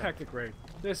 Most hectic raid.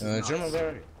 This is German, where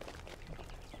are you?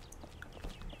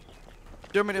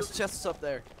 German, there's chests up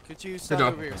there. Could you stand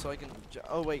Done. over here so I can?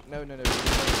 Oh wait, no. Oh,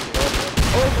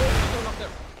 up there.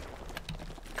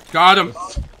 Got him.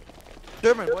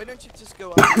 German, why don't you just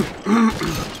go up?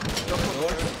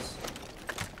 Doors?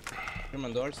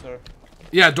 German doors or?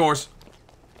 Yeah, doors.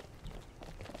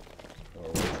 Or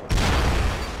which one?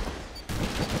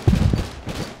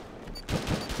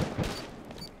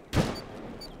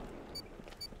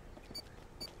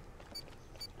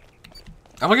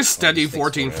 I have like a steady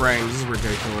 14 frames. This is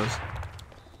ridiculous.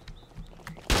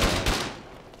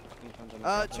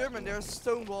 German, there's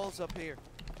stone walls up here.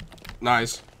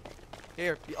 Nice.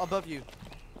 Here, above you.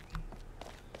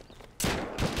 No,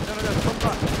 come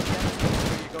back.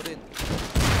 Where you got in.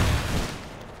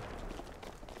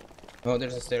 Oh,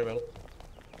 there's a stairwell.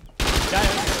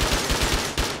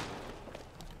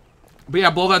 But yeah,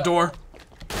 blow that door.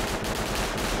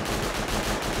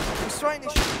 He's trying to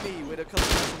shoot me with a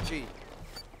custom SMG.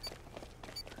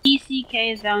 ECK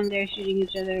is down there shooting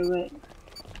each other with.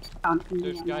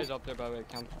 There's guys up there, by the way.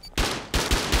 Camp.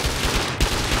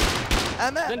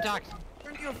 Emma, Syntax.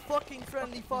 turn your fucking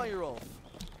friendly fire off.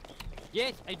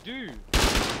 Yes, I do.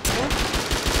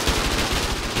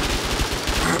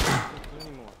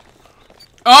 Anymore.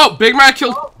 Oh, Big Mac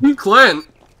killed Clint.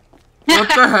 What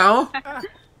the hell?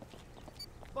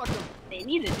 Fuck them. They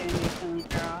need to turn their phones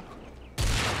off.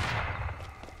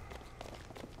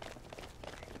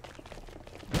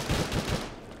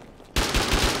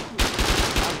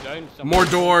 I'm down. More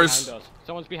doors. Behind us.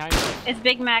 Someone's behind us. It's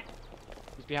Big Mac.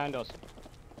 He's behind us.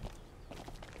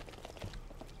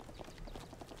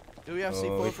 Do we have Oh,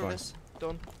 C4 which for one? this?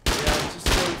 Done. Yeah, just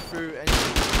go through and.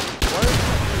 Why are you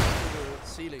not going to the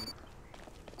ceiling?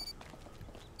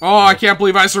 Oh, I can't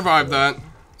believe I survived that.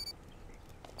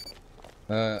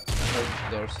 I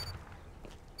heard doors.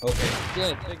 Okay.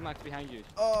 Good. Big Mac's behind you.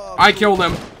 Oh, I killed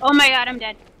him. Oh my god, I'm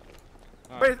dead.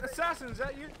 Wait, assassin, is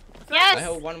that you? Yes! I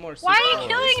have one more. Why are C4. you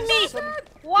killing me? Some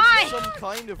Why?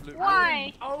 kind of loot.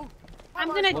 Why? Oh, I'm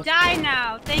gonna die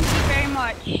now. Thank you very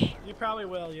much. you probably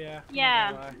will, yeah.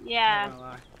 Yeah, yeah. Not gonna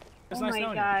lie. It's Oh nice my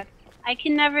knowing god. I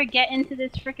can never get into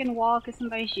this freaking wall because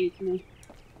somebody shoots me.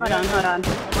 Hold on.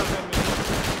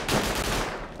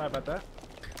 Sorry about that.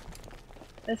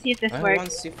 Let's see if this I works. want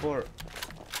C4.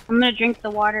 I'm gonna drink the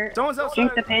water. Someone's outside.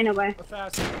 Drink the pain away.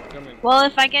 Fast. Well,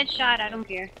 if I get shot, I don't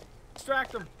care.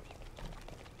 Distract them.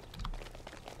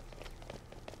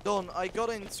 Don, I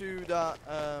got into that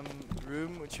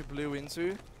room which you blew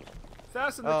into.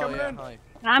 Assassin, they're coming in. Hi.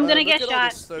 I'm gonna look get at all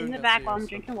shot this stone in the that's back here, while I'm so-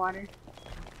 drinking water.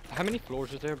 How many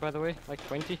floors is there, by the way? Like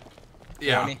 20?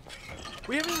 Yeah.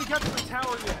 We haven't even got to the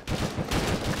tower yet.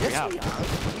 Yes, we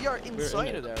have. We are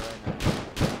inside of there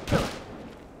right now.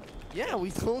 Yeah,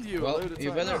 we told you. Well, a load of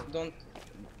you times. better don't.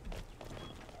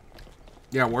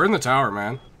 Yeah, we're in the tower,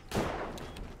 man.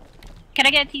 Can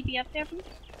I get a TP up there, please?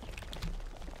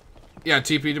 Yeah,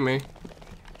 TP to me.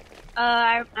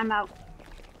 I'm out.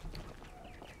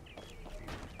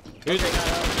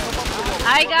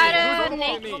 I got a Who's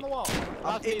Nate. on the wall?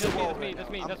 I'm in the wall. That's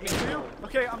me. You?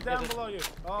 Okay, I'm down below you.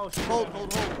 Oh shit. Hold.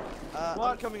 I'm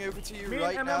What? coming over to you Me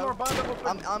right and now. MM are by the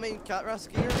open. I'm in cat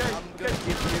rescue. I'm gonna okay.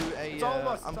 give you a. It's all of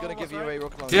us, I'm it's gonna all give of you us, a right?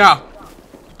 rocket launcher. Yeah.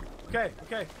 Okay.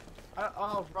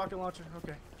 Oh, rocket launcher.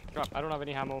 Okay. Drop. I don't have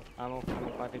any ammo. I'm on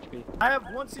 5 HP. I have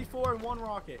 1 C4 and 1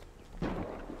 rocket.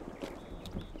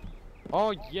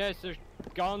 Oh yes, there's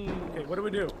guns. Okay, what do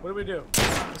we do?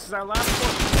 This is our last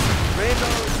one.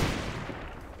 Rainbow.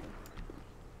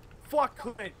 Fuck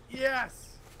Clint. Yes.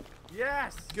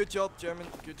 Good job, German.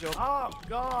 Good job. Oh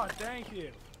God, thank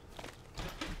you.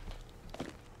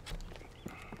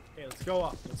 Okay, let's go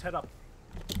up. Let's head up.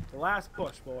 The last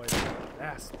push, boys.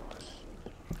 Last push.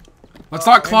 Let's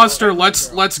not cluster.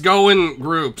 Let's go in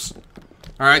groups.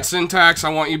 All right, Syntax. I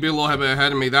want you to be a little bit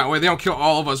ahead of me. That way, they don't kill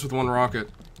all of us with one rocket.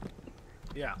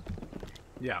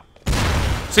 Yeah.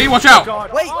 See, watch out.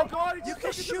 God. Wait, oh God, he you just can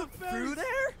took it to shoot the through face.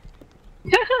 there?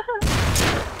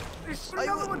 Hey, shoot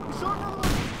another one.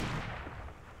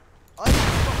 I'm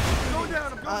Go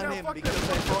down. I'm going down. him Fuck because this.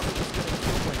 I thought I was gonna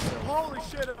kill myself. Holy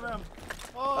shit at them.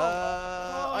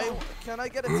 Oh. Can I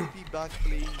get a TP back,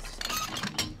 please?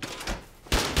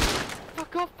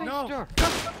 Fuck off, No.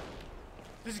 Baxter.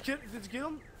 Did you kill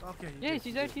him? Okay. you Yes, did.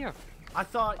 he's out here. I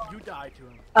thought you died to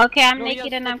him. Okay, I'm No, he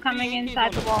naked has and I'm 50 coming AKs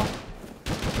inside on the wall.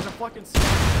 He's a fucking.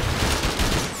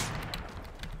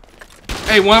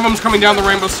 Hey, one of them's coming down the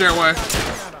rainbow stairway. I got a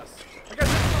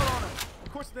headshot on him.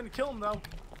 Of course, it didn't kill him though.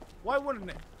 Why wouldn't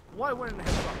it? Why wouldn't a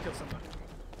headshot kill somebody?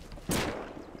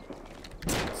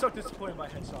 I'm so disappointed by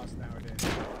headshots nowadays.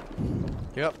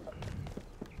 Yep.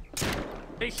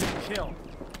 They should kill.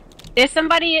 There's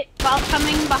somebody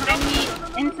coming behind me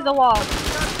into the wall.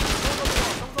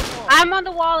 I'm on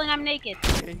the wall and I'm naked.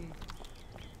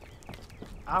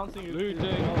 I don't think Looting.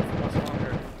 much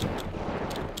longer.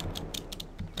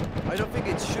 I don't think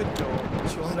it should go.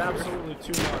 This is absolutely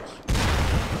too much.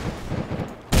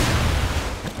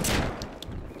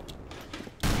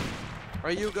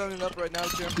 Are you going up right now,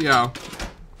 Jim? Yeah.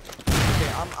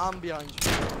 Okay, I'm behind you.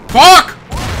 Fuck!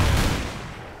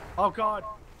 Oh God.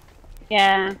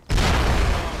 Yeah.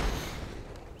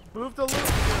 Move the loop.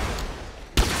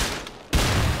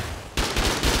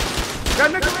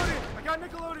 I got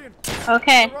Nickelodeon.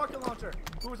 Okay. The rocket launcher.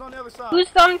 Who was on the other side? Who's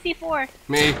throwing C4?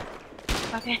 Me.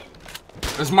 Okay.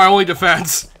 That's my only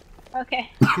defense.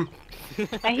 Okay.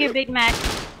 I hear Big Mac.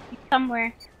 He's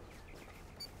somewhere.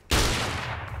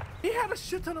 He had a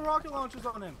shit ton of rocket launchers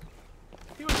on him.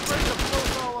 He was ready to blow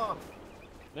us all up.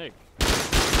 Nick.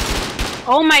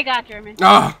 Oh my God, German.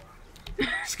 Ah!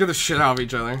 Scare the shit out of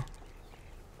each other.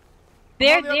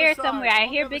 They're on the other there side, somewhere. I on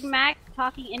the hear other Big side. Mac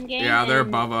talking in game. Yeah, they're and-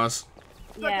 above us.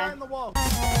 That guy Yeah. in the wall.